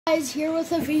Guys, here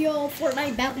with a video of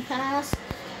Fortnite Battle Pass.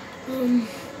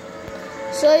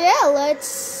 So yeah,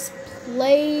 let's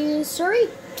play Surrey.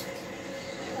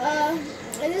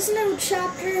 In this new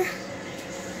chapter.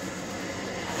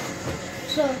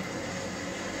 So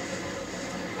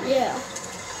yeah.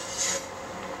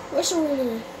 What's the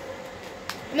one?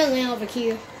 I'm gonna land over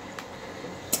here.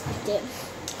 Damn.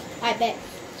 I bet.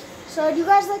 So do you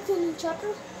guys like the new chapter?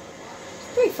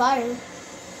 It's pretty fire.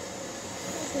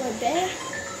 I bet.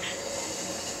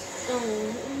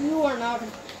 You are not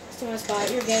gonna steal my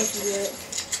spot. You're gay if you do it.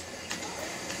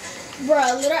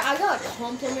 Bruh, literally, I got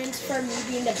compliments for me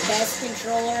being the best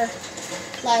controller,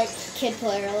 like, kid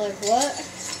player. Like, what?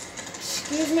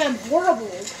 Excuse me, I'm horrible.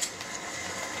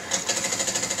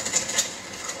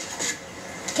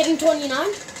 Hitting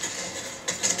 29.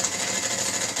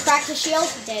 Cracked the shield.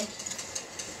 Dead.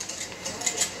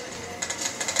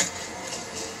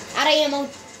 Out of ammo.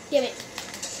 Damn it.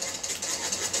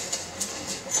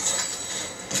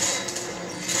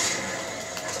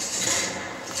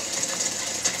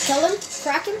 Kill him,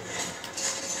 crack him.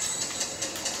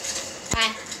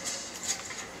 Ah.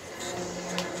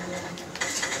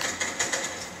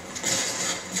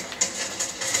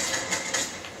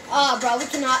 Oh, bro, we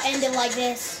cannot end it like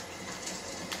this.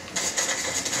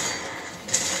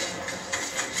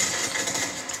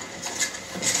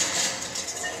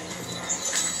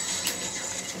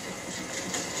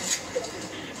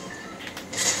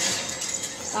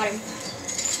 Got him.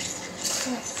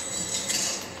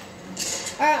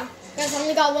 Alright, guys, I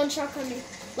only got one shot coming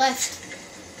left.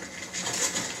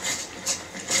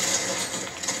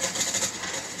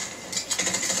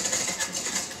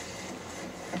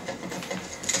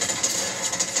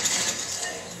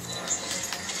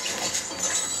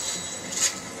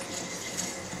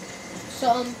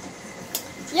 So,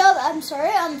 yeah, I'm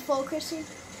sorry, I'm focusing.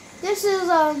 This is,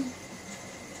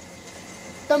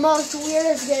 the most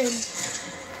weirdest game.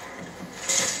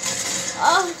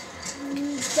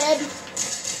 Dead.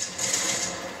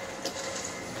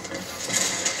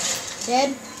 Dead.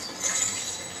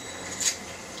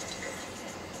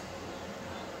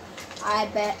 I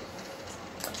bet.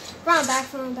 Front back.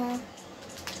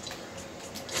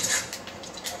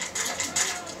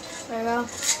 There we go.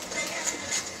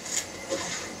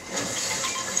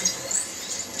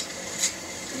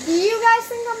 Do you guys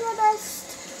think I'm the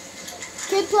best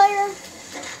kid player?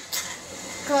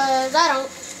 Cause I don't.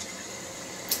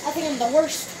 I think I'm the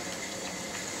worst.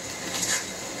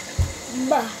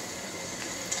 Bah.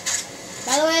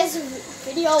 By the way, this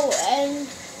video will end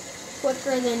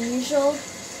quicker than usual.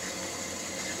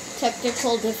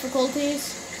 Technical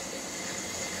difficulties.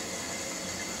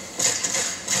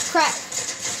 Crack.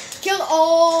 Kill.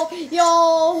 Oh,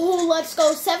 yo, let's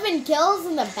go. 7 kills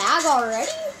in the bag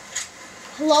already?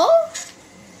 Hello?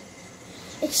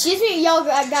 Excuse me, yo,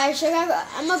 guys,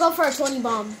 I'm gonna go for a 20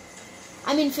 bomb.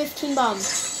 I mean 15 bomb.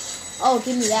 Oh,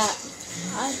 give me that.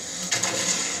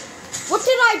 What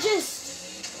did I just...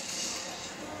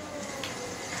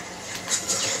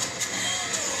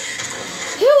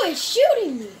 Who is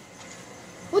shooting me?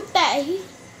 What the heck?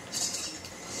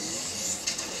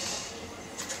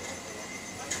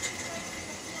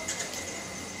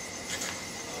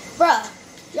 Bruh,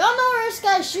 y'all know where this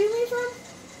guy's shooting me from?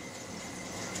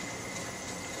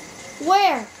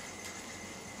 Where?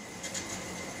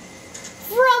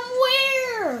 From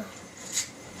where?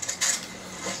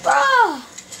 Bruh!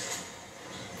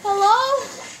 Hello?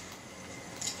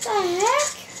 The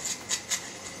heck?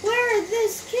 Where is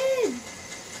this kid?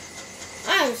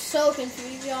 I'm so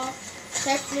confused, y'all.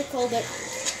 Technical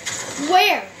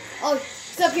Where? Oh,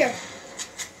 it's up here.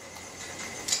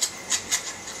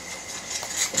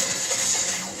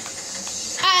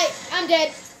 I'm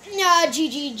dead. Nah,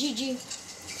 GG.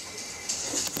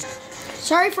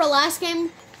 Sorry for last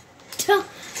game.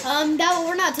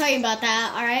 We're not talking about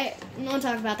that, alright? We don't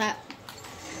talk about that.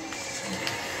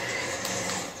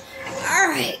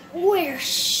 Alright, where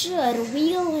should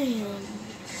we land?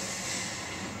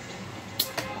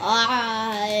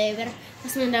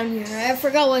 Let's land down here. I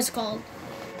forgot what it's called.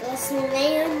 Let's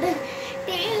land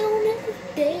down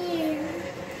there.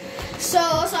 So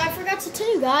I forgot to tell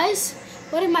you guys,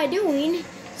 what am I doing?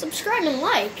 Subscribe and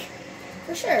like,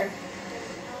 for sure.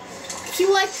 If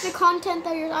you like the content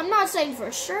that I'm not saying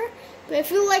for sure, but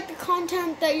if you like the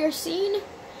content that you're seeing,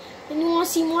 and you want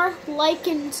to see more, like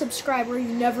and subscribe or you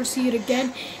never see it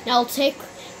again. And I'll take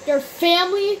your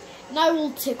family and I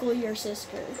will tickle your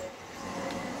sister.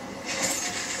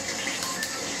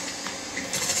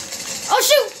 Oh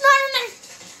shoot, not in there.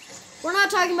 We're not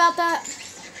talking about that.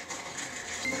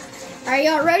 Alright,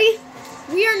 y'all ready?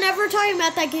 We are never talking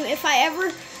about that game. If I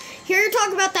ever Here to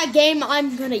talk about that game,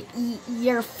 I'm gonna eat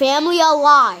your family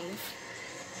alive.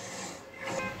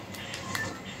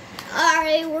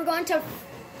 Alright, we're going to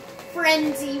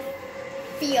Frenzy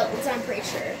Fields, I'm pretty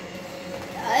sure.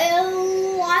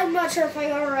 I'm not sure if I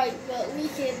got it right, but we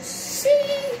can see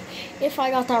if I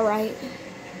got that right.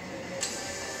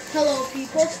 Hello,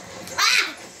 people.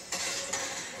 Ah!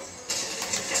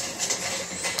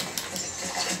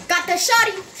 Got the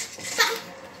shotty.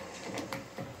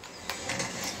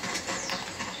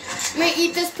 I'm gonna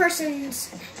eat this person's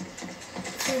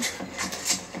food.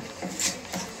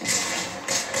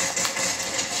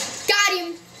 Got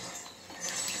him.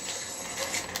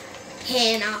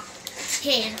 Hannah.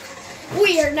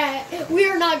 We are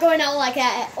not going out like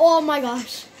that. Oh my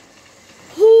gosh.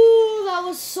 Ooh, that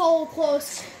was so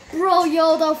close. Bro,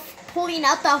 yo, pulling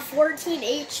out the 14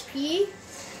 HP.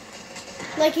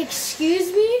 Like,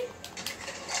 excuse me?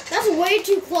 That's way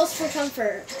too close for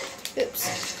comfort.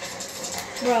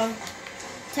 Oops. Bro.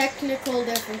 Technical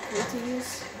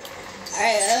difficulties.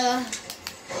 Alright,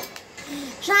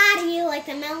 Shotty, like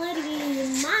the melody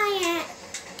in my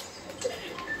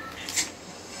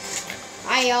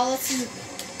Alright, y'all, let's see.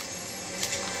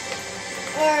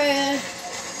 Alright.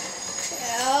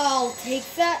 I'll take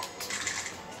that.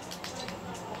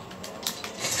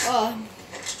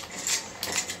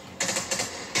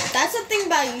 That's the thing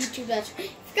about YouTube. If you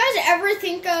guys ever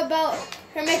think about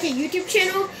trying to make a YouTube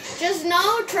channel, just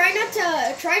know, try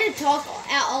to talk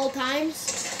at all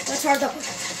times. That's hard though.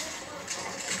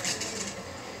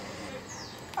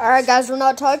 Alright guys, we're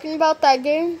not talking about that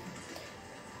game,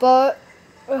 but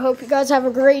I hope you guys have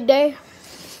a great day.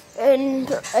 And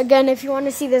again, if you want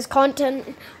to see this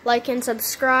content, like and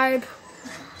subscribe.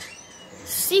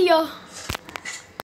 See ya.